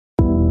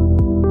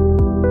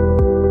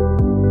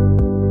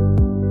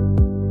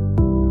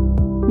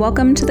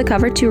Welcome to the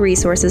Cover 2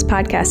 Resources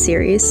podcast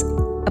series,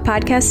 a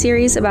podcast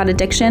series about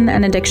addiction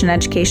and addiction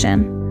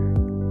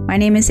education. My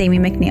name is Amy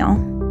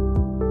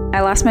McNeil.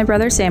 I lost my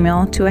brother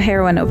Samuel to a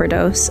heroin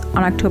overdose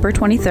on October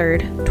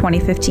 23rd,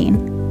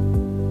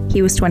 2015.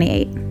 He was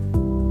 28.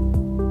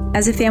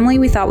 As a family,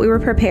 we thought we were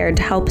prepared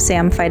to help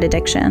Sam fight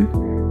addiction,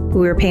 but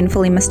we were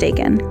painfully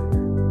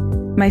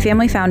mistaken. My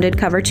family founded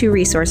Cover 2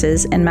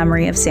 Resources in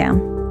memory of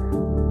Sam.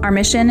 Our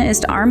mission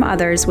is to arm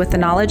others with the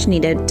knowledge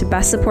needed to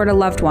best support a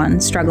loved one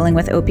struggling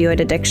with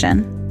opioid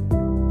addiction.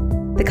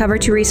 The Cover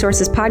 2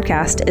 Resources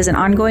podcast is an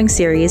ongoing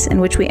series in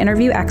which we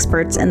interview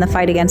experts in the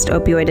fight against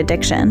opioid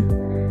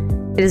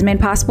addiction. It is made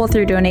possible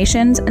through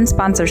donations and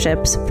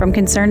sponsorships from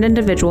concerned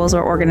individuals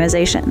or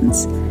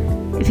organizations.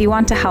 If you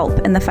want to help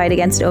in the fight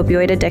against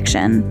opioid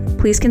addiction,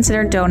 please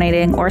consider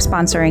donating or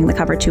sponsoring the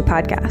Cover 2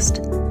 podcast.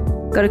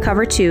 Go to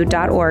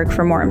cover2.org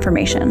for more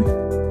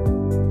information.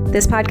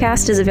 This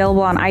podcast is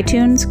available on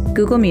iTunes,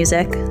 Google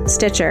Music,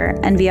 Stitcher,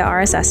 and via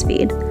RSS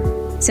feed.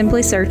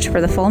 Simply search for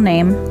the full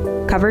name,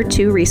 Cover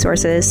 2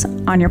 Resources,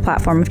 on your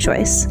platform of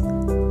choice.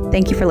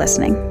 Thank you for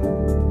listening.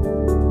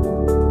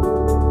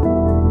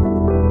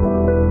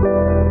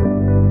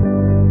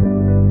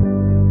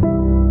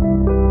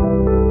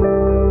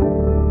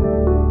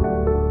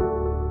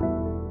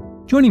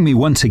 Joining me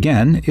once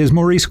again is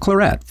Maurice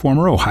Clarett,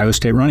 former Ohio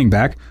State running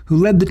back who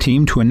led the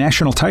team to a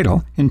national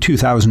title in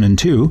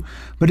 2002,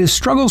 but his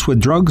struggles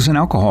with drugs and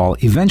alcohol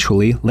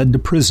eventually led to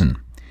prison.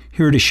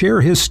 Here to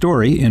share his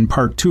story in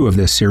part 2 of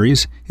this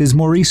series is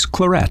Maurice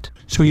Clarett.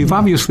 So you've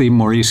obviously,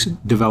 Maurice,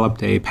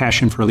 developed a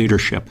passion for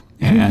leadership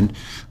and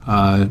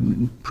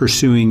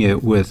pursuing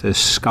it with a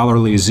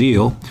scholarly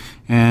zeal.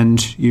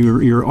 And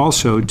you're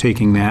also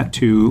taking that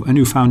to a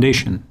new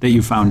foundation that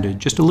you founded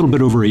just a little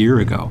bit over a year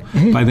ago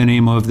by the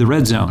name of the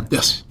Red Zone.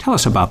 Yes. Tell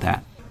us about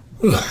that.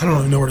 I don't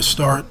even know where to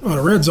start.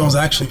 The Red Zone was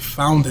actually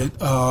founded,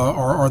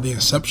 or the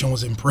inception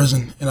was in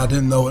prison, and I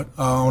didn't know it.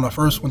 When I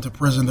first went to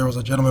prison, there was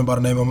a gentleman by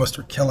the name of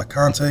Mr.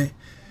 Conte,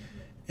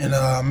 and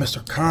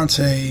Mr.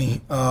 Conte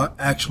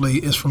actually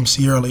is from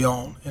Sierra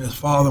Leone, and his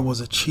father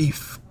was a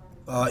chief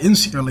in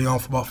Sierra Leone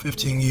for about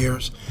 15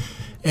 years.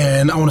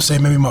 And I want to say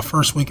maybe my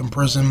first week in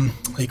prison,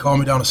 he called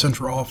me down to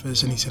central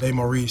office and he said, "Hey,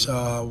 Maurice,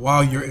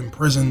 while you're in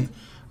prison,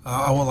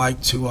 I would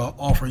like to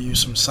offer you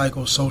some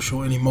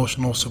psychosocial and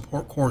emotional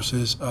support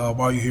courses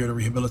while you're here to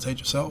rehabilitate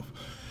yourself."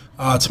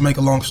 To make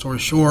a long story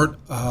short,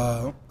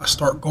 I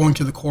start going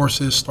to the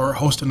courses, start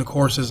hosting the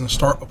courses, and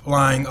start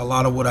applying a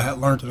lot of what I had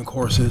learned in the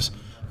courses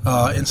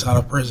inside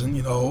of prison.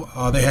 You know,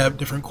 they have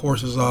different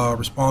courses,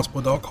 responsible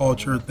adult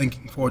culture,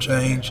 thinking for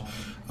change,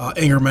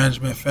 anger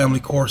management, family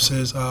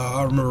courses.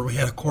 I remember we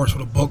had a course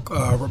with a book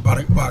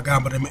by a guy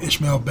by the name of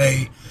Ishmael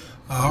Bay.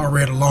 I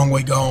read A Long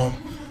Way Gone.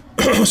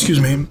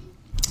 Excuse me.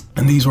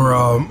 And these were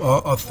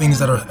things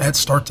that had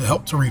started to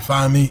help to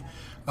refine me.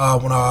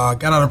 When I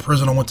got out of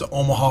prison, I went to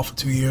Omaha for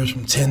 2 years,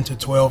 from 10 to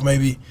 12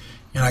 maybe.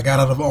 And I got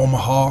out of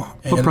Omaha.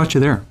 What brought you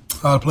there?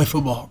 To play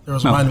football. There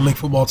was a minor league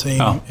football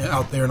team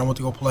out there, and I went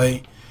to go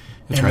play.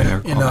 That's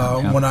right.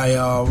 When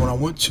I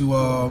went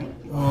to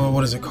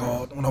what is it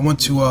called? When I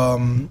went to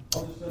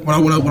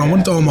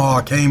Omaha,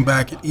 I came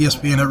back.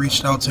 ESPN had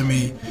reached out to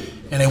me,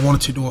 and they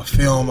wanted to do a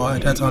film.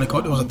 At that time, it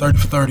was a 30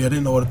 for 30. I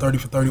didn't know what a 30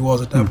 for 30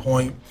 was at that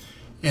point.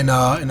 And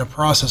in the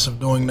process of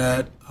doing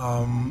that,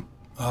 I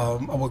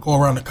would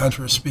go around the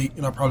country and speak.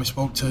 And I probably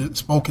spoken to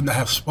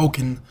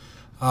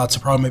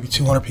probably maybe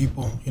 200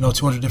 people.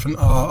 200 different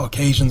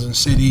occasions and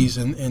cities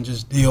and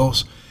just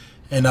deals.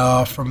 And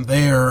from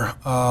there,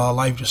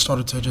 life just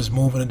started to just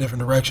move in a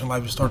different direction.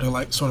 Life just started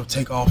to sort of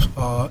take off,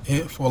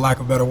 for lack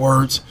of better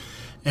words.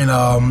 And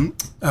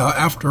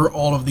after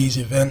all of these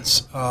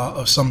events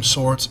of some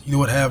sorts, you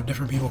would have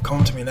different people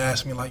come to me and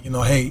ask me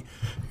hey,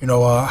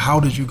 how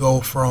did you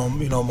go from,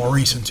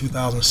 Maurice in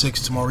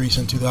 2006 to Maurice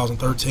in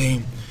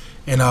 2013?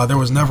 And there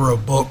was never a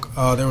book.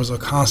 There was a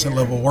constant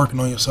level of working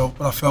on yourself.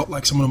 But I felt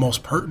like some of the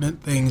most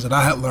pertinent things that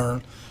I had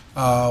learned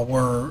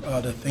were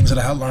the things that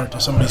I had learned through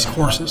some of these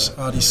courses,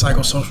 these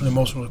psychosocial and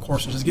emotional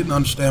courses, just getting to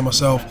understand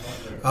myself,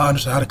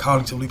 understand how to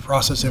cognitively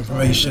process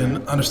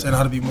information, understand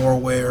how to be more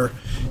aware,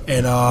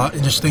 and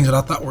just things that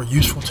I thought were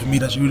useful to me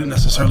that you didn't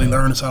necessarily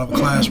learn inside of a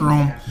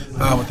classroom,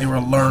 but they were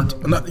learned.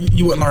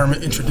 You wouldn't learn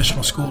them in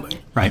traditional schooling.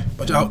 Right.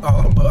 But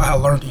I had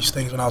learned these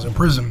things when I was in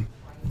prison.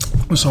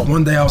 So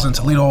one day I was in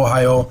Toledo,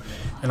 Ohio,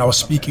 and I was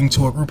speaking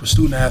to a group of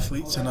student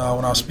athletes. And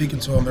when I was speaking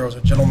to them, there was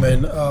a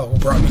gentleman who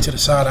brought me to the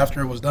side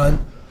after it was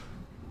done.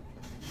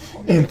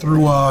 And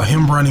through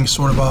him running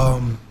sort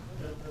of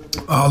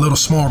little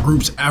small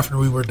groups after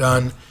we were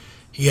done,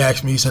 he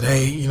asked me, he said,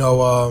 "Hey,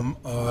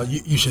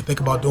 you should think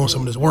about doing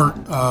some of this work.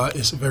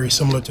 It's very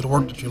similar to the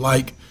work that you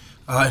like."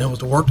 And it was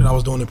the work that I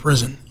was doing in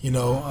prison,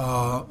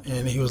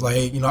 and he was like,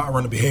 "Hey, I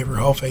run a behavioral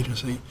health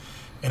agency."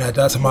 And at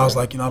that time, I was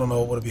like, I don't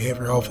know what a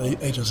behavioral health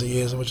agency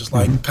is. It was just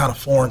kind of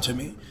foreign to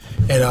me.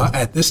 And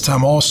at this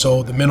time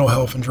also, the Mental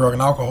Health and Drug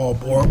and Alcohol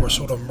Board were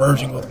sort of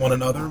merging with one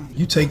another.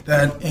 You take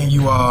that and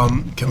you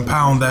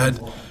compound that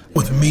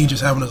with me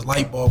just having this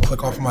light bulb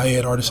click off in my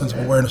head, or the sense of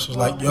awareness was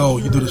like, yo,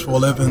 you do this for a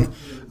living.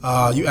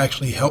 You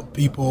actually help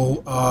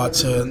people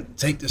to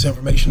take this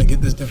information and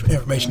get this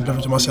information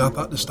delivered to myself. I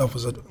thought this stuff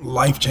was a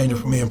life changer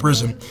for me in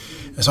prison.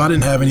 And so I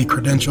didn't have any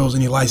credentials,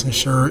 any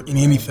licensure,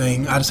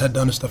 anything. I just had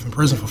done this stuff in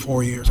prison for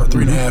 4 years or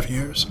 3.5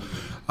 years.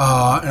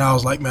 And I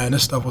was like, man,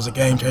 this stuff was a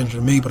game changer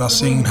to me. But I've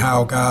seen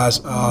how guys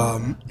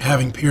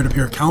having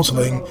peer-to-peer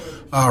counseling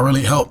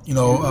really helped. A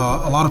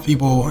lot of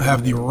people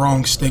have the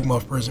wrong stigma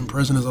of prison.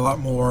 Prison is a lot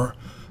more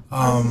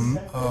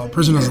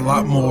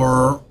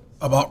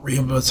about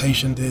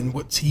rehabilitation than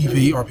what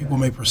TV or people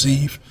may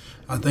perceive.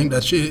 I think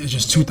that it's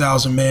just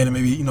 2,000 men, and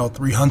maybe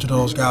 300 of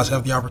those guys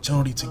have the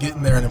opportunity to get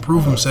in there and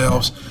improve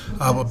themselves.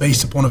 But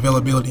based upon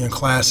availability and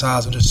class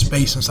size and just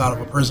space inside of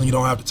a prison, you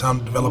don't have the time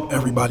to develop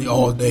everybody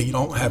all day. You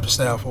don't have the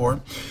staff for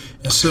it.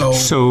 And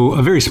so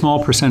a very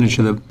small percentage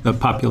of the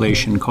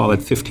population, call it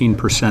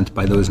 15%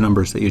 by those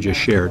numbers that you just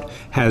shared,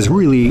 has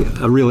really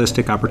a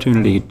realistic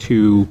opportunity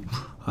to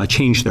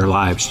change their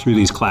lives through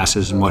these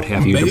classes and what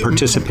have you, to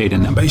participate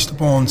in them. Based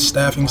upon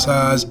staffing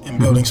size and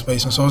building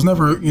space. And so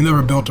you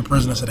never built a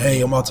prison and said, hey,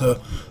 I'm about to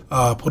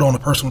put on a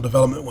personal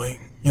development wing.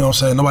 You know what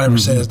I'm saying? Nobody ever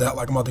says that,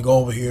 like, I'm about to go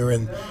over here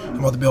and I'm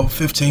about to build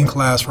 15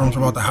 classrooms.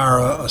 I'm about to hire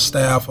a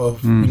staff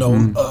of,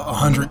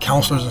 100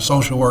 counselors and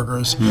social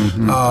workers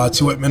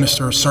to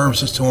administer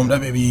services to them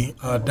that may be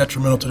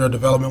detrimental to their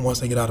development once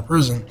they get out of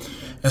prison.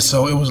 And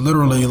so it was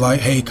literally like,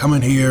 hey, come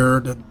in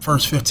here, the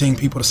first 15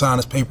 people to sign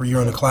this paper,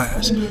 you're in the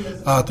class.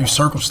 Through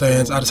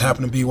circumstance, I just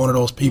happened to be one of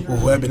those people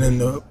who had been in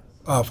the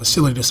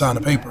facility to sign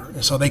the paper.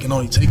 And so they can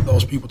only take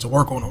those people to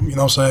work on them, you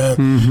know what I'm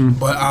saying?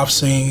 But I've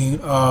seen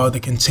the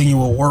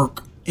continual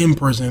work in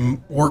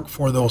prison work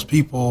for those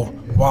people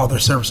while they're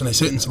servicing their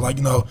sentence. Like,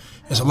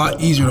 it's a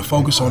lot easier to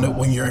focus on it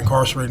when you're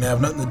incarcerated and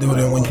have nothing to do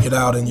than when you get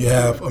out and you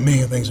have a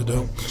million things to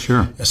do.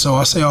 Sure. And so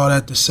I say all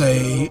that to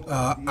say,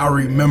 I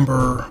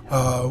remember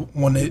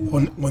when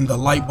the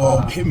light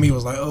bulb hit me, it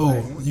was like,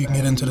 oh, you can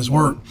get into this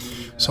work.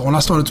 So when I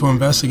started to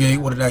investigate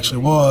what it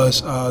actually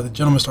was, the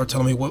gentleman started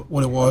telling me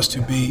what it was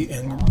to be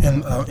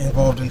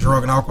involved in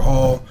drug and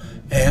alcohol,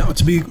 and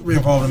to be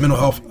involved in mental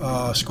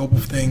health scope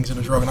of things and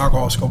the drug and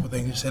alcohol scope of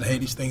things. He said, hey,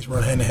 these things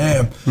run hand in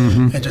hand.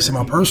 And just in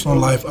my personal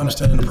life,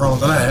 understanding the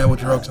problems that I had with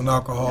drugs and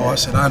alcohol, I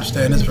said, I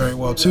understand this very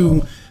well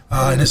too.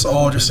 And this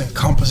all just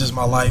encompasses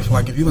my life.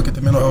 Like, if you look at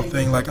the mental health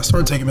thing, like, I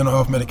started taking mental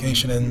health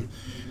medication in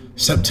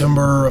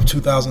September of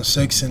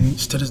 2006, and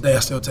to this day I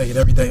still take it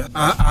every day.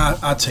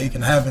 I take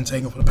and have been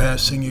taking for the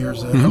past 10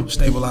 years to help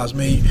stabilize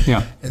me.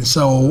 Yeah. And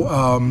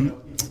so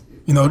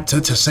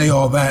to say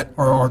all that,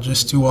 or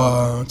just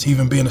to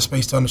even be in a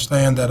space to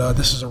understand that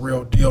this is a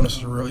real deal, this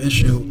is a real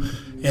issue,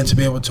 and to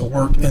be able to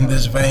work in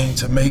this vein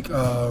to make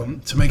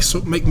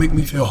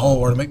me feel whole,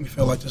 or to make me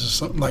feel like this is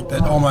something like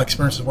that all my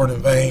experiences weren't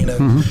in vain,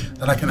 and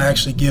that I can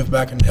actually give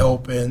back and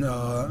help, and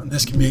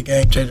this can be a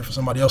game changer for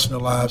somebody else in their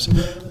lives.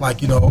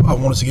 Like, I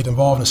wanted to get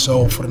involved, and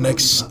so for the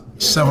next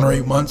 7 or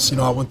 8 months,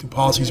 I went through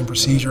policies and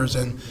procedures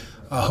and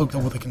hooked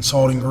up with a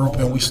consulting group,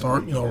 and we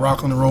start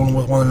rocking and rolling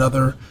with one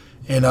another.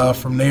 And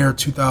from there,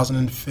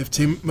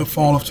 2015,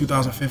 fall of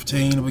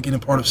 2015, the beginning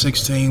part of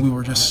 16, we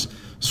were just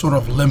sort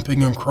of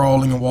limping and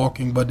crawling and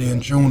walking. But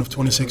then June of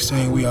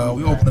 2016, we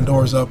opened the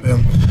doors up,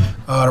 and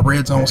the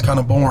Red Zone was kind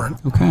of born.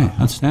 Okay,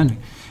 outstanding.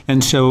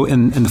 And so,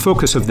 and the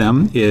focus of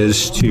them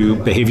is to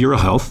behavioral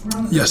health.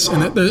 Yes,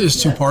 and it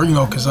is two-part,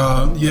 because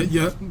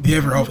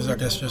behavioral health is, I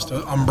guess, just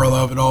an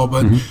umbrella of it all.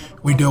 But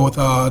we deal with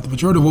the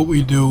majority of what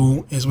we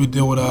do is we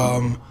deal with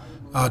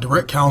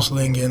direct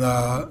counseling and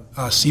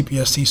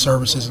CPST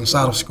services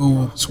inside of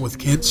schools with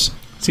kids.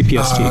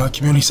 CPST?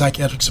 Community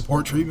psychiatric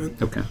support treatment.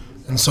 Okay.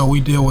 And so we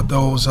deal with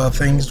those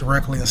things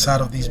directly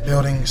inside of these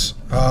buildings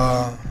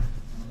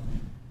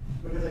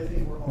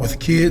with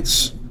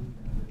kids.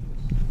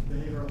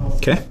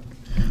 Okay.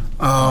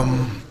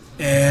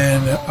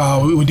 And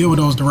we deal with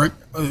those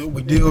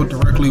we deal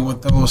directly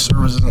with those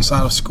services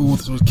inside of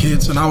schools with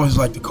kids. And I always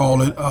like to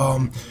call it,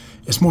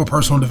 it's more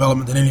personal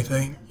development than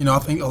anything. I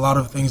think a lot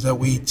of things that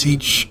we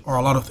teach, or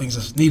a lot of things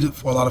that's needed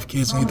for a lot of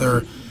kids in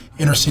either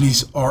inner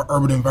cities or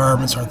urban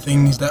environments, are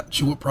things that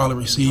you would probably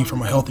receive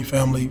from a healthy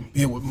family,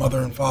 be it with mother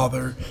and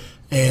father,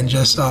 and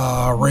just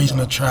raising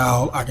a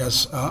child, I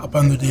guess, up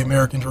under the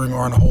American dream,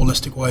 or in a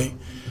holistic way.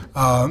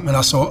 And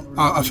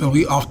I feel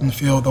we often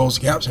fill those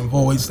gaps and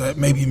voids that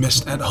may be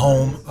missed at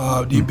home,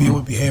 be it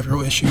with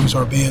behavioral issues,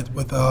 or be it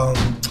with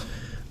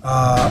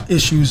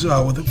issues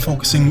with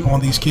focusing on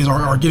these kids,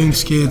 or getting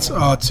these kids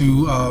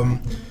to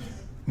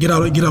get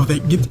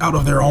out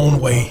of their own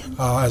way,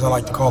 as I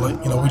like to call it.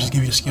 We just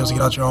give you the skills to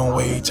get out your own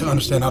way, to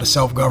understand how to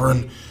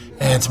self-govern,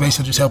 and to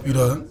basically just help you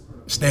to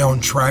stay on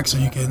track so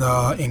you can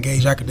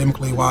engage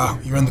academically while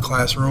you're in the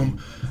classroom.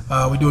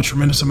 We do a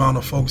tremendous amount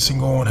of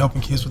focusing on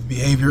helping kids with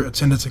behavior,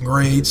 attendance, and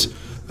grades.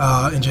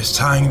 and just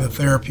tying the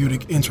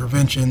therapeutic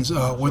interventions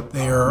with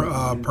their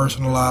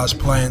personalized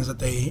plans that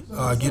they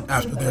get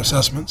after their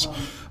assessments.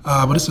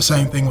 But it's the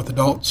same thing with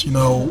adults.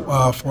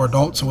 For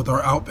adults with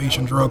our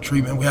outpatient drug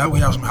treatment, we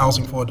have some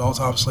housing for adults,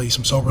 obviously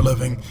some sober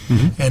living,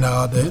 and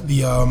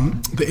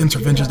the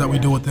interventions that we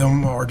do with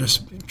them are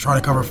just trying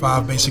to cover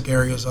 5 basic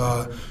areas.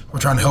 We're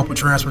trying to help with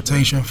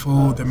transportation,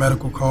 food, their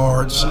medical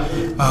cards,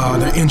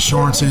 their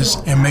insurances,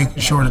 and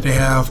making sure that they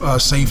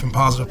have safe and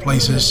positive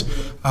places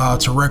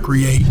to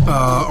recreate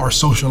or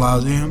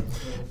socialize in.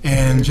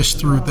 And just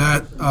through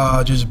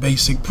that, just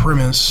basic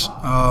premise,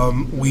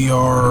 we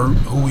are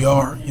who we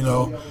are,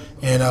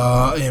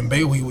 and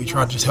we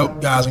try to just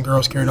help guys and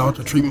girls carry out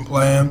the treatment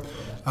plan.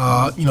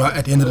 At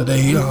the end of the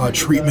day,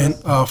 treatment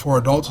for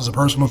adults is a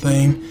personal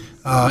thing,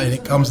 and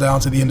it comes down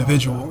to the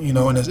individual,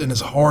 and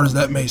as hard as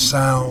that may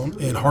sound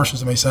and harsh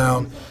as it may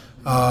sound,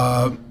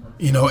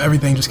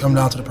 everything just comes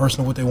down to the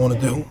person and what they want to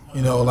do.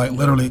 Like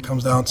literally it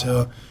comes down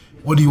to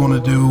what do you want to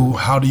do,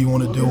 how do you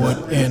want to do it,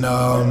 and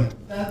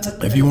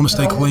if you want to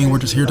stay clean, we're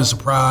just here to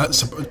provide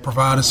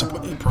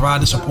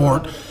the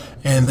support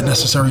and the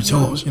necessary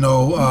tools. We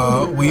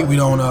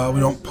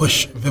don't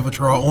push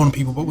Vivitrol on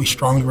people, but we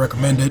strongly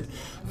recommend it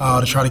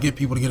to try to get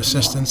people to get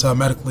assistance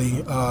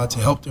medically to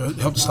help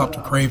to stop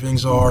their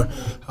cravings or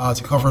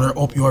to cover their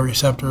opioid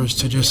receptors,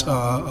 to just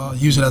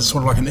use it as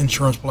sort of like an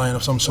insurance plan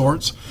of some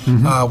sorts.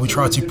 We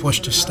try to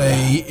push to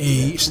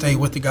stay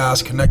with the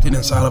guys connected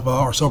inside of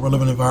our sober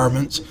living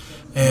environments.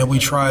 And we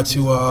try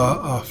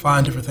to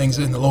find different things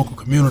in the local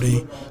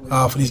community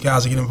for these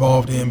guys to get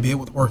involved in, be it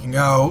with working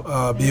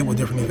out, be it with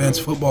different events,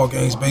 football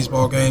games,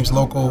 baseball games,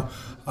 local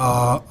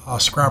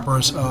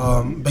scrappers,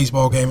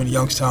 baseball game in the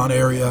Youngstown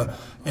area,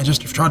 and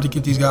just try to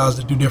get these guys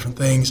to do different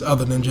things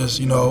other than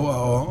just,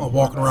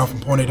 walking around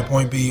from point A to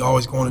point B,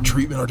 always going to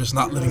treatment or just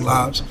not living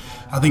lives.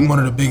 I think one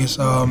of the biggest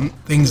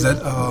things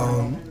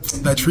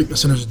that treatment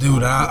centers do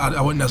that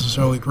I wouldn't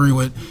necessarily agree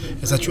with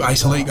is that you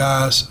isolate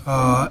guys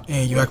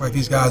and you act like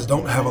these guys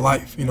don't have a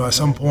life. At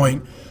some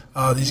point,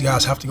 these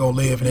guys have to go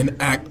live and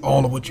enact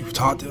all of what you've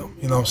taught them.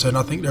 You know what I'm saying?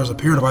 I think there's a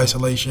period of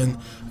isolation,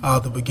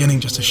 the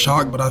beginning just a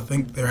shock, but I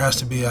think there has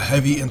to be a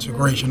heavy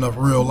integration of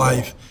real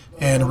life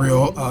and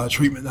real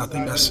treatment. I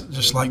think that's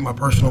just like my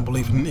personal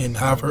belief in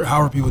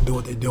however people do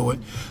it, they do it.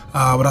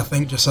 But I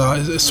think just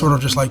it's sort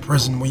of just like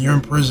prison. When you're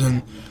in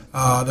prison,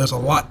 there's a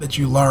lot that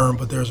you learn,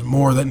 but there's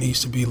more that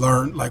needs to be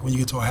learned. Like when you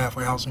get to a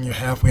halfway house and you're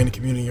halfway in the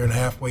community, you're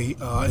halfway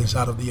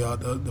inside of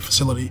the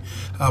facility.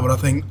 But I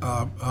think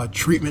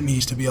treatment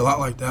needs to be a lot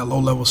like that,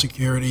 low-level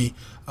security,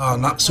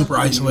 not super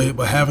isolated,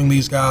 but having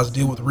these guys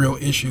deal with real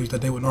issues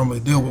that they would normally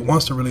deal with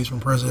once they're released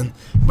from prison,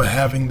 but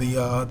having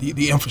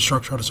the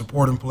infrastructure, the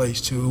support in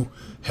place to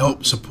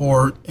help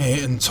support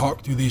and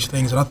talk through these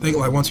things. And I think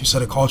like once you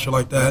set a culture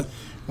like that,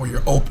 where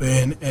you're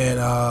open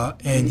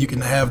and you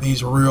can have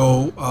these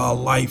real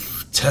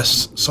life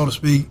tests, so to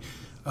speak.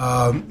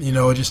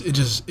 It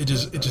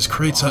just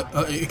creates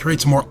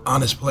a more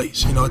honest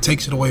place. It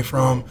takes it away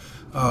from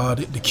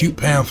the cute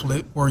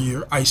pamphlet where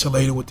you're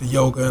isolated with the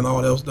yoga and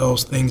all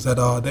those things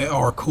that they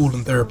are cool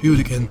and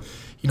therapeutic. And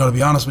to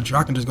be honest with you,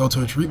 I can just go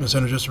to a treatment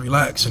center just to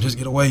relax and just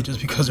get away just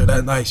because they're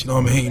that nice. You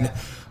know what I mean?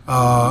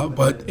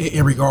 But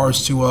in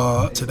regards to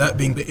that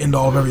being the end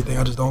all of everything,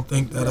 I just don't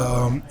think that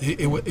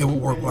it would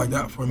work like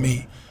that for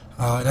me.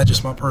 And that's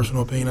just my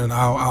personal opinion and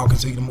how I'll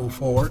continue to move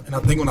forward. And I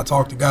think when I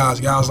talk to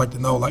guys like to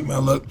know, like,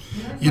 man, look,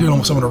 you're dealing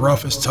with some of the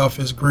roughest,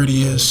 toughest,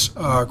 grittiest,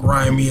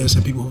 grimiest,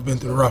 and people who've been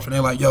through the rough. And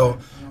they're like, yo,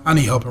 I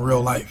need help in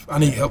real life. I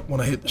need help when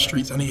I hit the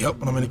streets. I need help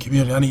when I'm in the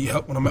community. I need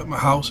help when I'm at my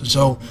house. And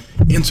so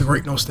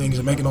integrating those things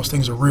and making those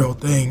things a real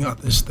thing, I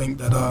just think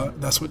that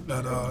that's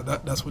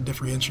what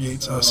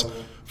differentiates us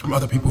from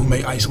other people who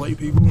may isolate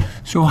people.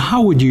 So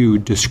how would you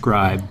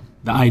describe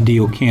the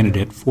ideal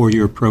candidate for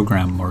your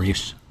program,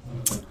 Maurice?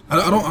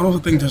 I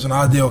don't think there's an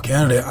ideal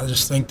candidate. I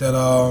just think that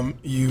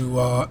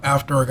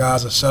after a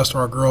guy's assessed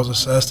or a girl's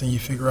assessed and you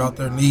figure out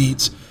their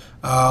needs,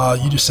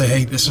 you just say,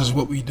 hey, this is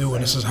what we do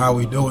and this is how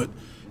we do it.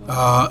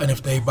 And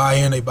if they buy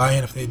in, they buy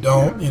in. If they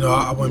don't,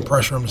 I wouldn't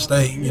pressure them to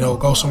stay.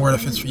 Go somewhere that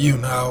fits for you.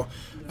 Now,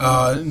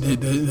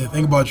 the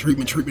thing about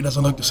treatment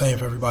doesn't look the same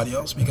for everybody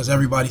else because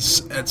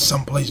everybody's at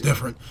some place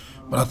different.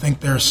 But I think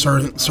there's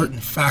certain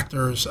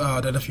factors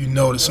that if you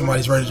know that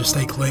somebody's ready to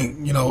stay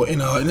clean,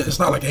 and it's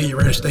not like, hey, you're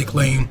ready to stay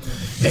clean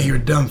and you're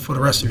done for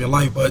the rest of your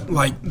life, but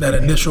like that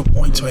initial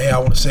point to, hey, I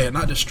want to say it,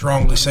 not just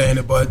strongly saying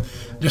it, but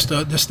just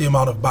the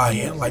amount of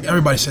buy-in. Like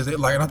everybody says it,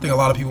 like, and I think a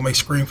lot of people may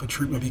scream for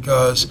treatment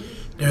because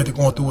they're either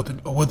going through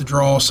with a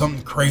withdrawal,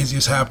 something crazy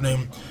is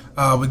happening.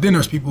 But then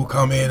there's people who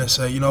come in and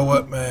say, you know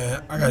what,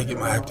 man, I got to get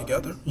my act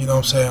together. You know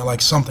what I'm saying?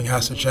 Like something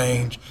has to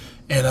change.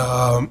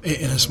 And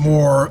it's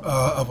more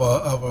of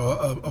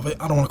a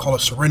I don't want to call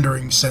it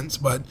surrendering sense,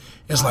 but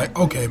it's like,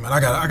 okay, man, I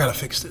gotta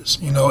fix this,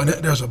 and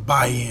there's a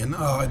buy-in,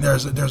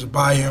 there's a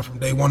buy-in from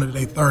day 1 to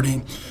day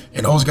 30,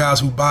 and those guys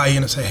who buy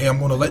in and say, hey, I'm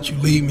going to let you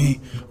lead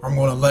me, or I'm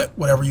going to let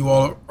whatever you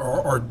all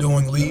are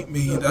doing lead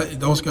me.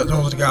 Those are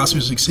the guys who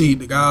succeed.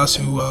 The guys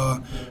who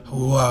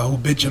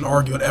bitch and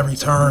argue at every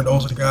turn,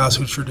 those are the guys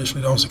who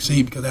traditionally don't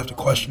succeed because they have to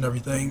question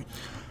everything.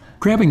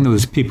 Grabbing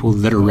those people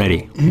that are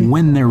ready,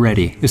 when they're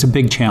ready, is a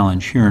big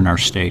challenge here in our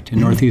state. In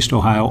Northeast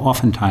Ohio,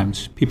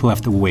 oftentimes people have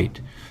to wait,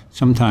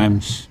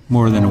 sometimes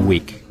more than a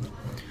week.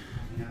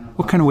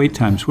 What kind of wait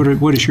times?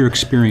 What is your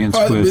experience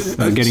with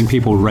getting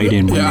people right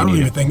in when they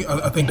need it?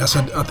 I think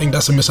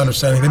that's a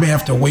misunderstanding. They may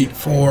have to wait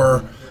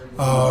for.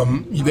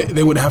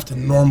 They would have to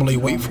normally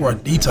wait for a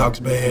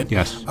detox bed.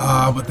 Yes.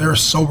 But there are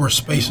sober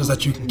spaces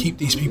that you can keep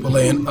these people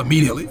in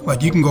immediately.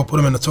 Like you can go put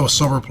them into a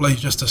sober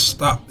place just to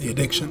stop the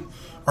addiction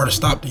or to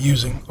stop the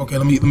using. Okay,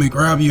 let me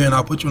grab you and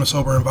I'll put you in a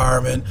sober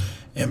environment.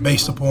 And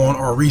based upon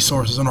our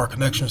resources and our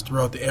connections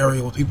throughout the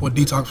area with people with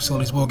detox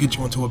facilities, we'll get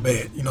you into a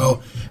bed.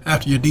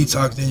 After your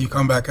detox, then you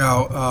come back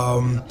out,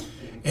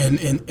 and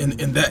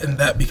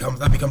that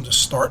becomes the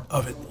start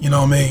of it. You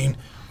know what I mean?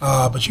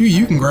 But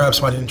you can grab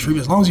somebody in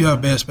treatment as long as you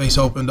have bed space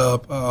opened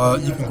up.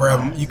 You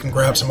can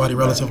grab somebody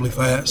relatively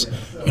fast.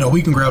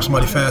 We can grab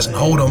somebody fast and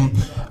hold them,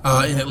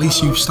 and at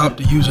least you've stopped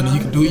the using. And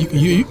you can do it.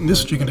 This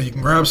is what you can do. You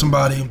can grab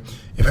somebody.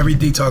 If every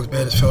detox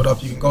bed is filled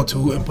up, you can go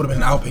to and put them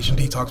in an outpatient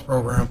detox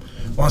program.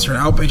 Once you're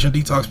in an outpatient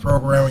detox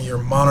program and you're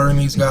monitoring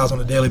these guys on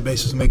a daily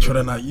basis to make sure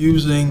they're not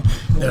using,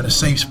 they're in a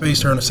safe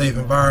space, they're in a safe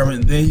environment,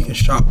 and then you can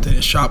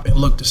shop and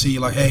look to see,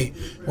 like, hey,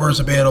 where's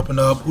the bed open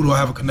up? Who do I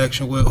have a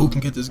connection with? Who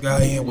can get this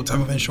guy in? What type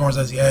of insurance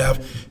does he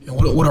have? And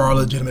what are our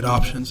legitimate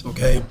options?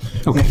 Okay,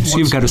 so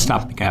you've got to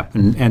stop the gap.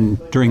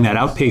 And during that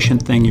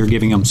outpatient thing, you're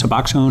giving them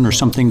Suboxone or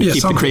something to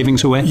keep the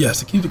cravings away? Yes,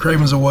 to keep the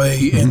cravings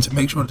away and to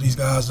make sure that these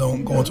guys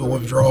don't go into a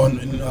withdrawal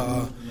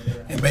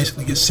and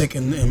basically get sick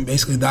and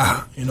basically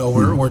die.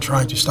 We're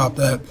trying to stop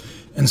that.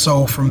 And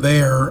so from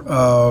there,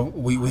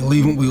 we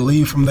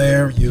leave from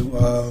there.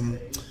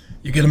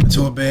 You get them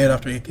into a bed.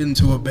 After you get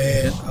into a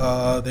bed,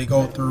 they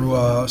go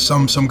through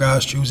some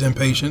guys choose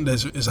inpatient.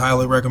 That is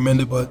highly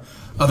recommended, but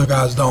other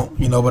guys don't.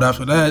 But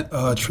after that,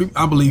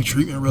 I believe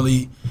treatment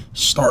really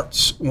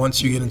starts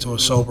once you get into a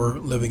sober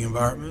living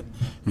environment.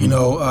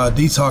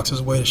 Detox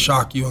is a way to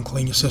shock you and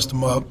clean your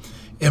system up.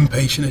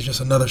 Inpatient is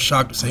just another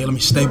shock to say, hey, let me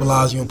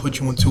stabilize you and put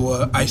you into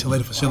an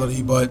isolated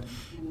facility. But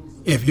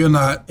if you're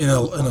not in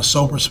a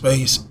sober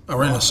space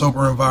or in a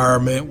sober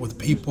environment with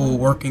people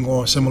working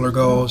on similar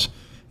goals,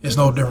 it's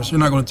no difference.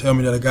 You're not going to tell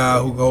me that a guy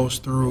who goes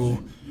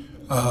through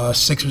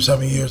 6 or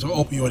 7 years of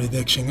opioid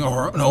addiction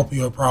or an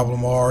opioid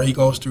problem, or he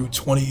goes through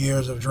 20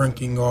 years of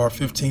drinking or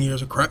 15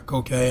 years of crack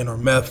cocaine or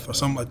meth or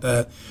something like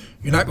that,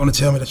 you're not going to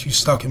tell me that you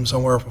stuck him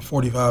somewhere for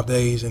 45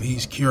 days and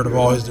he's cured of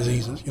all his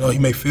diseases. He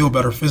may feel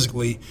better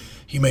physically.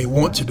 He may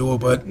want to do it,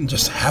 but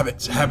just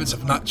habits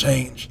have not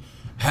changed.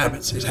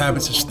 His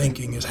habits is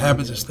thinking. His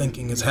habits is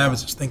thinking.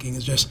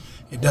 It's just,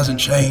 it doesn't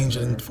change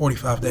in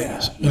 45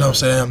 days. You know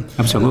what I'm saying?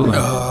 Absolutely.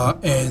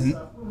 And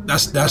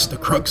that's the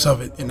crux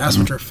of it, and that's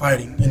what you're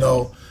fighting.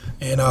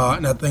 And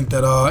I think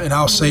that, and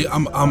I'll say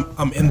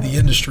I'm in the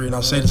industry, and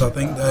I'll say this. I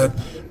think that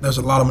there's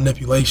a lot of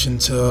manipulation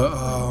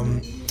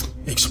to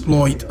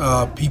exploit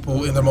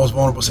people in their most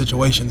vulnerable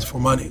situations for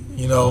money.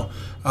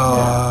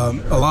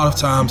 A lot of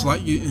times,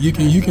 like you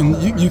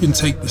can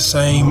take the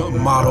same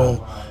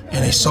model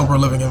in a sober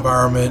living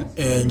environment,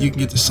 and you can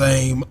get the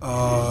same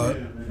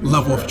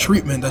level of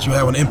treatment that you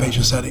have in an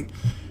inpatient setting,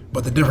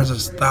 but the difference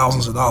is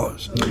thousands of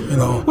dollars.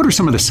 What are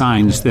some of the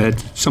signs that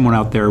someone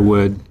out there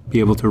would be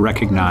able to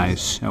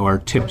recognize, or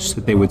tips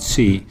that they would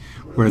see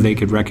where they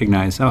could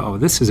recognize, oh,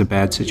 this is a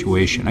bad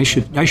situation. I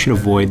should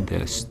avoid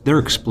this. They're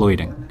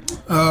exploiting.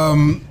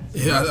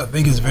 I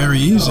think it's very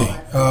easy.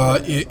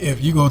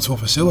 If you go to a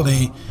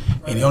facility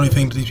and the only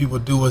thing that these people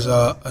do is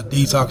a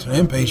detox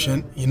and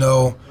inpatient,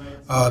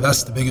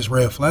 that's the biggest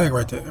red flag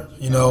right there.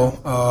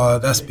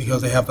 That's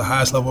because they have the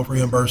highest level of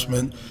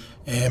reimbursement,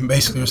 and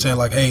basically they're saying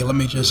like, hey, let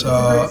me just,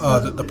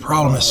 the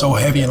problem is so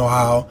heavy in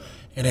Ohio,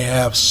 and they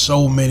have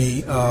so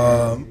many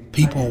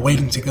people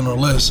waiting to get on the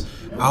list.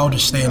 I'll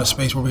just stay in a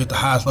space where we get the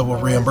highest level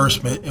of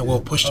reimbursement, and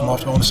we'll push them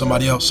off to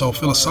somebody else. So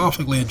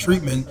philosophically in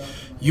treatment,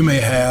 you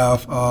may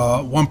have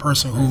one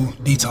person who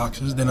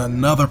detoxes, then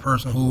another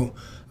person who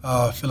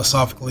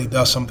philosophically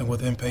does something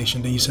with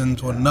inpatient, then you send them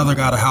to another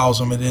guy to house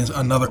them, and then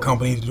another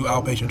company to do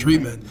outpatient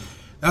treatment.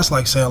 That's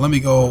like saying, let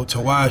me go to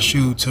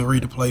YSU to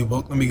read the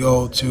playbook, let me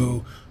go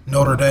to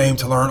Notre Dame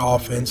to learn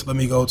offense, let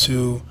me go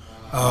to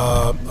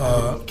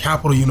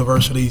Capital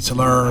University to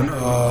learn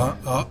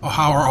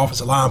how our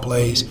offensive line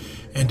plays,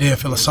 and then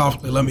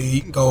philosophically let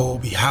me go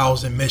be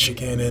housed in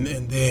Michigan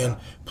and then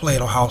play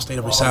at Ohio State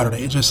every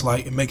Saturday. It's just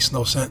like, it makes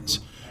no sense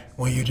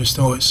when you just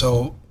do it.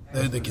 So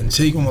the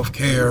continuum of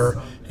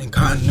care and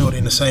continuity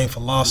in the same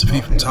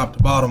philosophy from top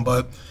to bottom,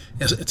 but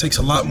it takes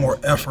a lot more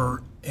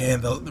effort,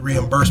 and the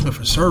reimbursement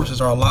for services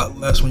are a lot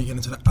less when you get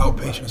into the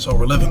outpatient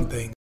sober living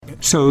thing.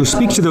 So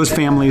speak to those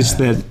families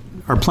that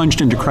are plunged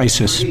into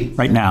crisis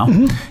right now,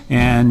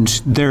 and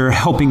they're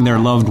helping their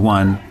loved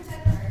one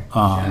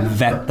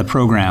vet the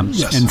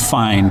programs and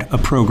find a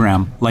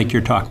program like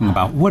you're talking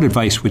about. What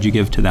advice would you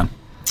give to them?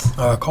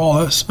 Call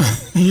us.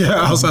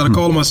 Outside of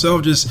calling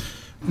myself, just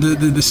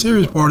the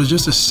serious part is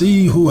just to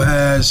see who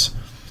has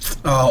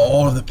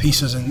all of the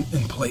pieces in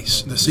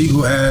place, to see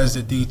who has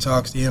the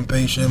detox, the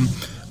inpatient,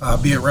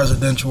 be it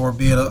residential or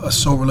be it a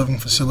sober living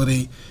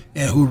facility,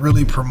 and who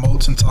really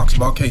promotes and talks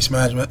about case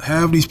management.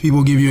 Have these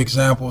people give you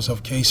examples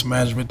of case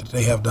management that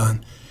they have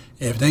done.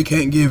 If they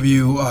can't give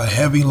you a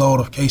heavy load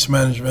of case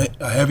management,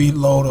 a heavy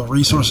load of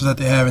resources that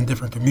they have in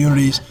different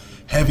communities,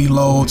 heavy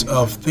loads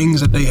of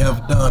things that they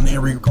have done in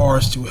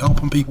regards to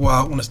helping people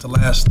out when it's the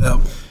last step,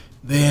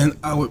 then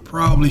I would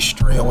probably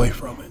stray away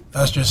from it.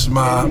 That's just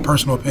my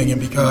personal opinion,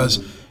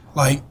 because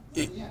like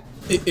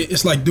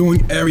it's like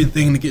doing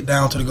everything to get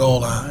down to the goal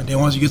line. And then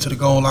once you get to the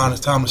goal line,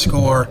 it's time to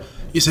score.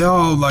 You say,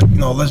 oh, like, you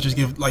know, let's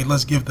give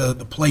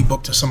the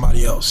playbook to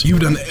somebody else.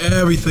 You've done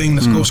everything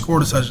to go score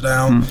the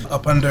touchdown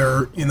up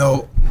under, you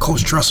know,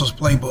 Coach Tressel's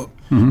playbook.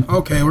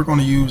 Okay, we're going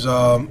to use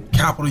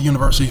Capital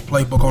University's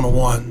playbook on the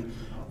one.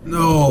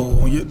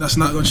 No, that's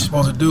not what you're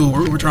supposed to do.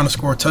 We're trying to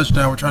score a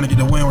touchdown. We're trying to get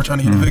the win. We're trying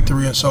to get the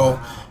victory. And so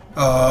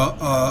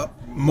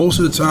most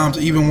of the times,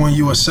 even when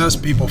you assess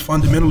people,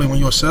 fundamentally, when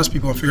you assess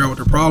people and figure out what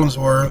their problems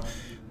were,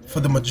 for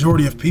the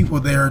majority of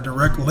people, their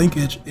direct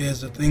linkage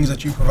is the things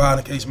that you provide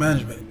in case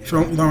management. You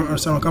don't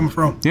understand where I'm coming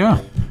from? Yeah.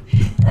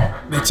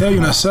 They tell you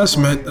in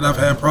assessment that I've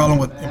had a problem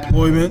with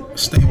employment,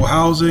 stable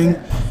housing,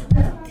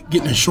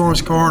 getting an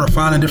insurance card, or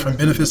finding different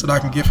benefits that I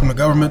can get from the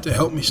government to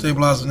help me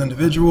stabilize as an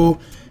individual,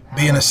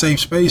 being in safe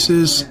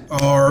spaces,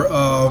 or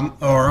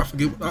I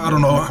forget, I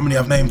don't know how many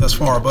I've named thus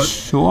far, but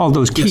so all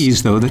those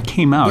keys though that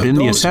came out in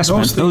the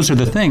assessment, those are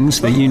the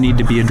things that you need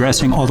to be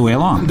addressing all the way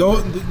along.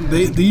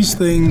 These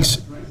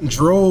things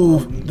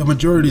drove the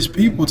majority of these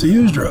people to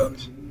use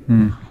drugs.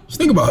 Just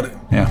think about it.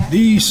 Yeah.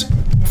 These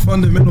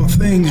fundamental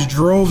things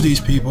drove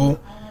these people.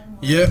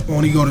 Yet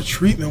when you go to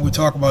treatment, we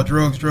talk about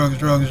drugs.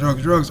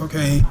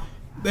 Okay,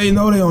 they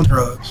know they're on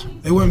drugs.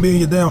 They wouldn't be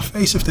in your damn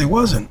face if they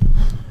wasn't.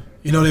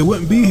 You know, they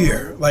wouldn't be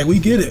here. Like, we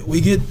get it.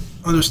 We get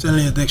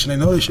understanding addiction. They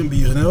know they shouldn't be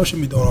using. They know they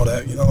shouldn't be doing all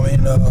that. You know what I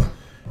mean?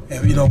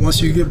 And you know, once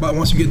you get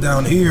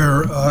down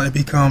here, it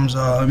becomes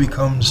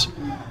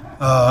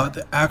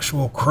the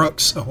actual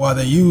crux of why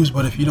they use.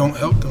 But if you don't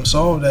help them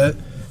solve that,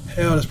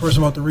 hell, this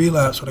person about to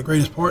relapse. For the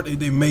greatest part,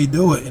 they may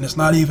do it, and it's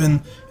not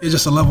even. It's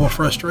just a level of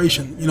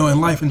frustration. You know, in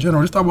life in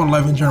general. Just talk about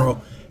life in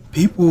general.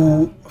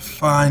 People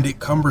find it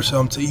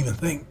cumbersome to even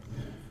think.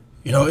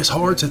 You know, it's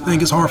hard to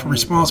think. It's hard for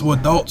responsible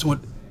adults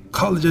with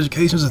college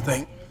educations to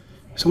think.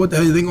 So what the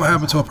hell do you think will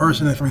happen to a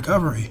person in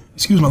recovery?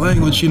 Excuse my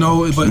language, you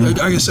know,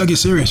 but I get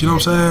serious, you know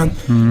what I'm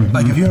saying?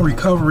 Like, if you're in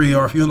recovery,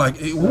 or if you're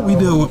like, we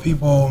deal with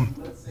people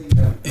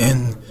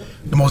in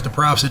the most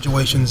deprived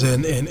situations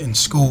in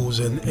schools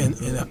and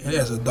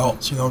as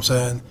adults, you know what I'm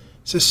saying?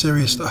 It's just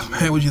serious stuff,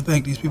 man. What do you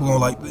think? These people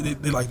are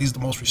they're like, these are the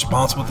most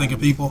responsible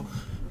thinking people?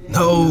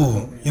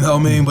 No, you know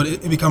what I mean? But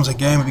it becomes a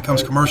game, it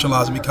becomes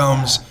commercialized, it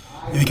becomes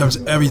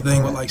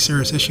everything with like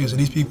serious issues.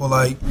 And these people,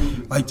 like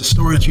the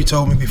story that you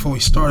told me before we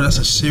started, that's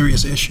a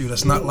serious issue.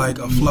 That's not like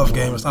a fluff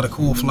game. It's not a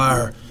cool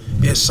flyer.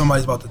 It's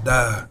somebody's about to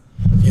die.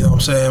 You know what I'm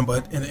saying?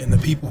 But and the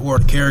people who are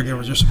the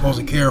caregivers, you're supposed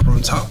to care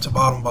from top to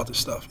bottom about this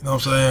stuff. You know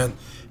what I'm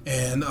saying?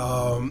 And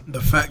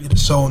the fact that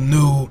it's so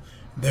new,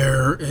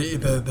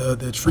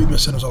 the treatment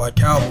centers are like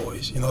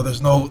cowboys. You know,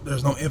 there's no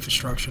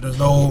infrastructure. There's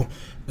no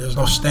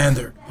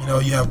standard. You know,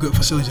 you have good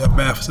facilities, you have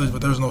bad facilities,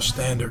 but there's no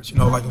standards. You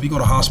know, like if you go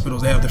to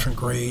hospitals, they have different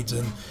grades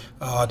and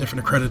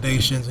different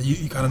accreditations, and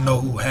you kind of know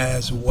who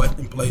has what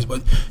in place,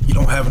 but you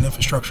don't have an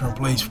infrastructure in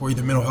place for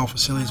either mental health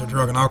facilities or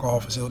drug and alcohol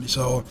facilities.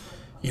 So,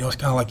 you know, it's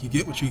kind of like you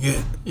get what you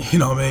get. You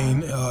know what I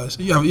mean?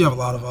 So you have a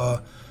lot of,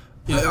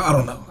 I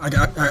don't know.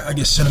 I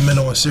get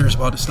sentimental and serious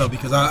about this stuff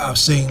because I've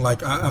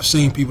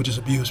seen people just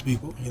abuse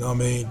people. You know what I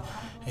mean?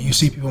 And you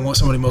see people in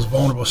some of the most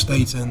vulnerable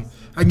states, and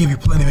I can give you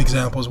plenty of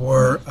examples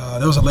where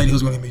there was a lady who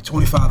was going to give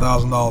me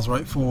 $25,000,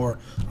 right, for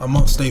a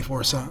month's stay for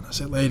her son. I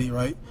said, lady,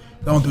 right,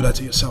 don't do that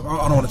to yourself.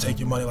 I don't want to take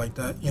your money like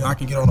that. You know, I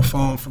can get on the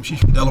phone she's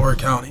from Delaware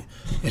County.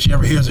 If she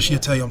ever hears it, she'll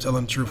tell you I'm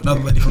telling the truth.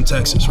 Another lady from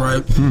Texas,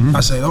 right? I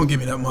say, don't give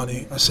me that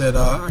money. I said,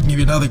 I can give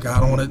you another guy. I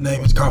don't want to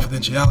name his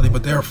confidentiality,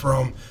 but they're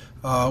from,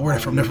 where they're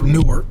from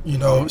Newark, you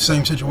know,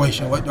 same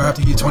situation. What, do I have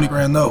to give you 20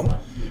 grand? No.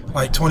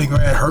 Like 20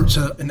 grand hurts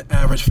an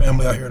average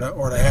family out here,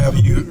 or to have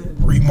you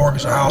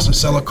remortgage a house and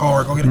sell a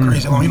car, go get a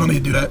crazy loan. You don't need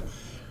to do that.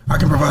 I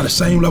can provide the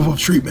same level of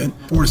treatment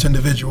for this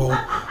individual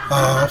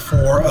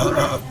for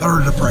a third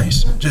of the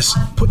price. Just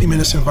putting him in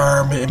this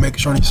environment and making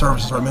sure these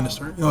services are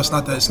administered. You know, it's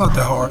not that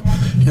hard.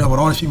 You know, with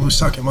all these people who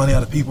sucking money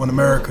out of people in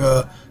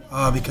America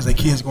because their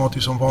kids going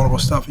through some vulnerable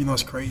stuff, you know,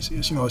 it's crazy.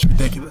 It's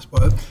ridiculous.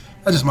 But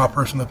that's just my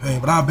personal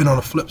opinion. But I've been on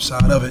the flip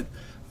side of it.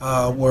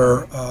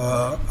 Where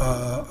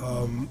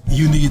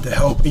you need the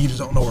help and you just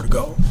don't know where to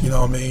go, you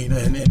know what I mean?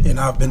 And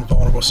I've been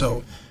vulnerable,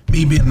 so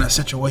me being in that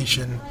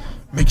situation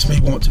makes me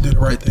want to do the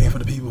right thing for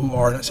the people who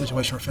are in that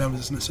situation or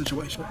families in that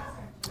situation.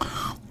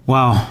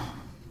 Wow.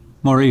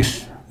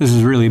 Maurice, this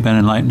has really been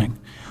enlightening.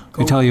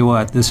 Cool. I tell you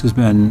what, this has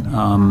been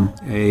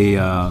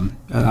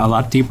a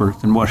lot deeper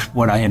than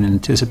what I had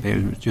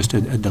anticipated. It was just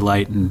a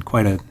delight and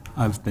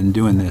I've been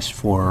doing this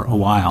for a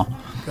while.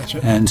 Gotcha.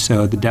 And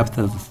so the depth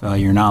of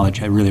your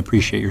knowledge, I really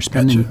appreciate your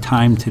spending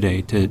time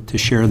today to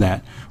share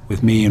that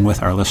with me and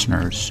with our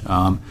listeners.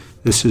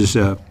 This is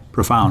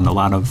profound, a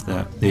lot of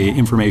the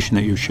information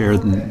that you've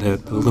shared and the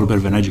little bit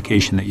of an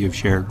education that you've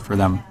shared for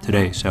them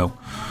today. So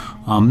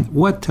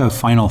what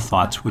final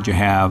thoughts would you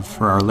have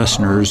for our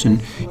listeners?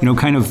 And,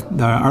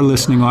 our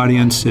listening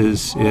audience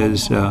is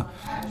those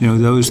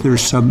that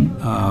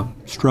are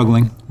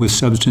struggling with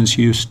substance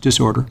use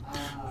disorder,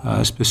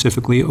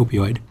 specifically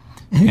opioid,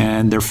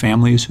 and their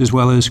families as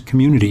well as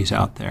communities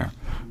out there.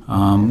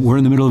 We're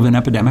in the middle of an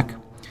epidemic,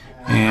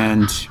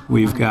 and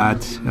we've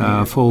got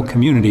full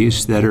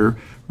communities that are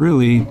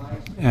really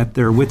at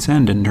their wits'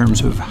 end in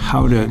terms of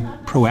how to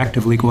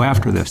proactively go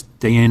after this.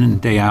 Day in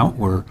and day out,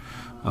 we're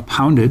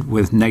pounded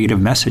with negative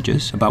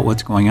messages about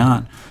what's going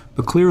on.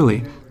 But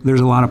clearly,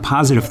 there's a lot of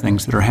positive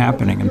things that are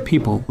happening, and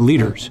people,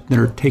 leaders, that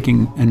are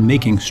taking and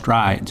making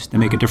strides to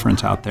make a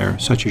difference out there,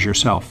 such as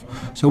yourself.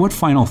 So what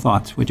final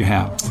thoughts would you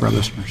have for our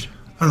listeners?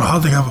 I don't know. I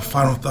think I have a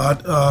final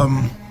thought.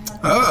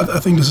 I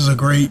think this is a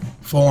great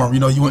forum.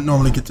 You wouldn't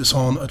normally get this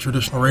on a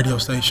traditional radio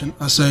station.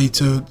 I say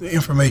to the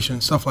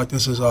information, stuff like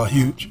this is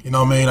huge. You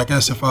know what I mean? I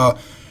guess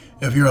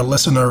if you're a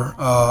listener,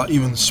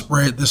 even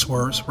spread this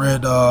word,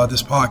 spread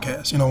this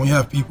podcast. We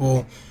have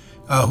people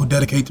who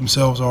dedicate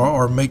themselves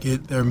or make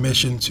it their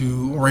mission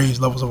to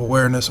raise levels of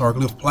awareness or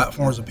lift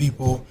platforms of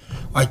people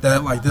like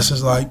that. Like, this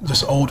is like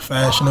just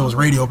old-fashioned. It was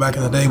radio back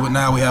in the day, but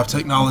now we have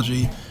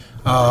technology.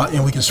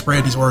 And we can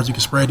spread these words, you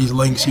can spread these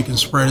links, you can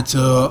spread it to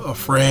a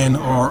friend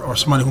or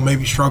somebody who may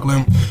be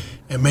struggling,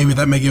 and maybe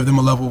that may give them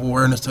a level of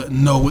awareness to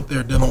know what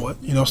they're dealing with.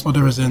 It's no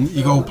different than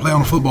you go play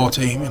on a football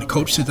team and the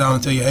coach sits down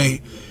and tell you,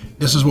 hey,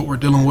 this is what we're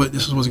dealing with,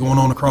 this is what's going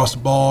on across the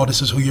ball,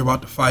 this is who you're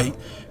about to fight.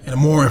 And the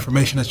more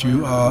information that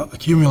you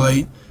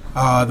accumulate,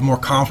 the more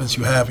confidence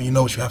you have, and you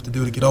know what you have to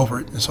do to get over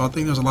it. And so I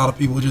think there's a lot of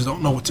people who just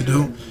don't know what to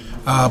do.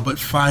 But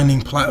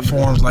finding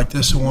platforms like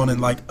this one and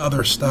like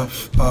other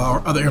stuff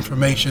or other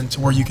information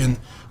to where you can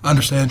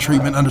understand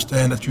treatment,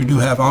 understand that you do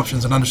have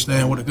options, and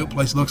understand what a good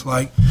place looks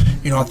like.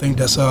 I think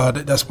that's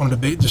one of the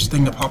big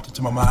thing that popped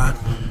into my mind.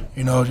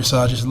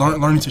 Just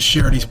learning to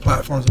share these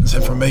platforms and this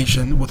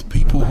information with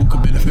people who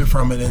could benefit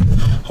from it, and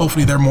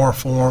hopefully they're more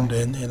informed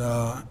and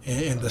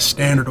the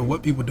standard of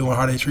what people do and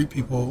how they treat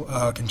people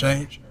can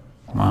change.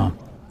 Wow.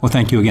 Well,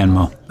 thank you again,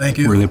 Mo. Thank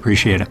you. Really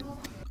appreciate it.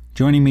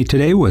 Joining me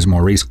today was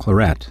Maurice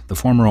Clarett, the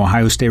former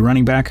Ohio State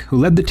running back who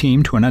led the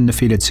team to an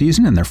undefeated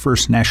season and their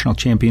first national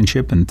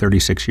championship in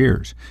 36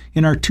 years.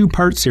 In our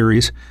two-part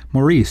series,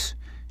 Maurice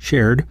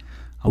shared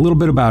a little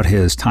bit about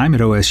his time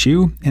at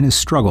OSU and his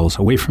struggles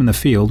away from the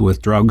field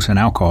with drugs and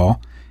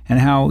alcohol, and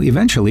how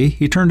eventually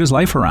he turned his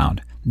life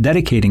around,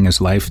 dedicating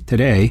his life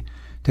today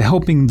to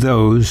helping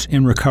those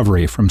in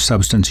recovery from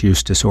substance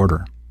use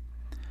disorder.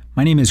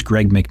 My name is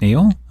Greg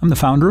McNeil. I'm the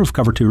founder of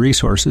Cover 2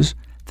 Resources.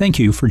 Thank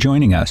you for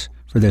joining us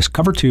for this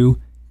Cover 2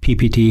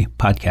 PPT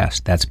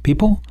podcast. That's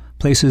people,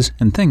 places,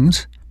 and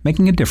things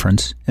making a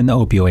difference in the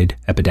opioid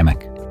epidemic.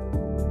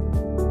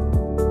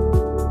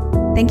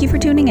 Thank you for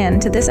tuning in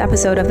to this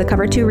episode of the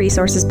Cover 2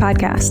 Resources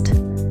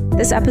podcast.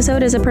 This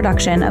episode is a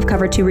production of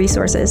Cover 2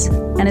 Resources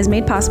and is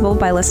made possible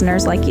by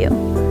listeners like you.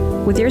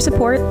 With your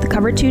support, the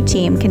Cover 2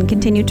 team can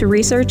continue to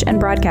research and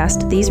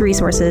broadcast these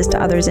resources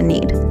to others in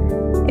need.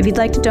 If you'd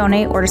like to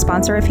donate or to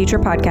sponsor a future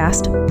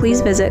podcast, please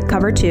visit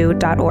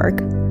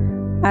cover2.org.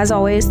 As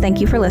always,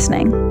 thank you for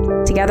listening.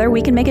 Together,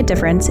 we can make a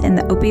difference in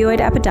the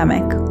opioid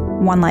epidemic,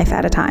 one life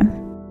at a time.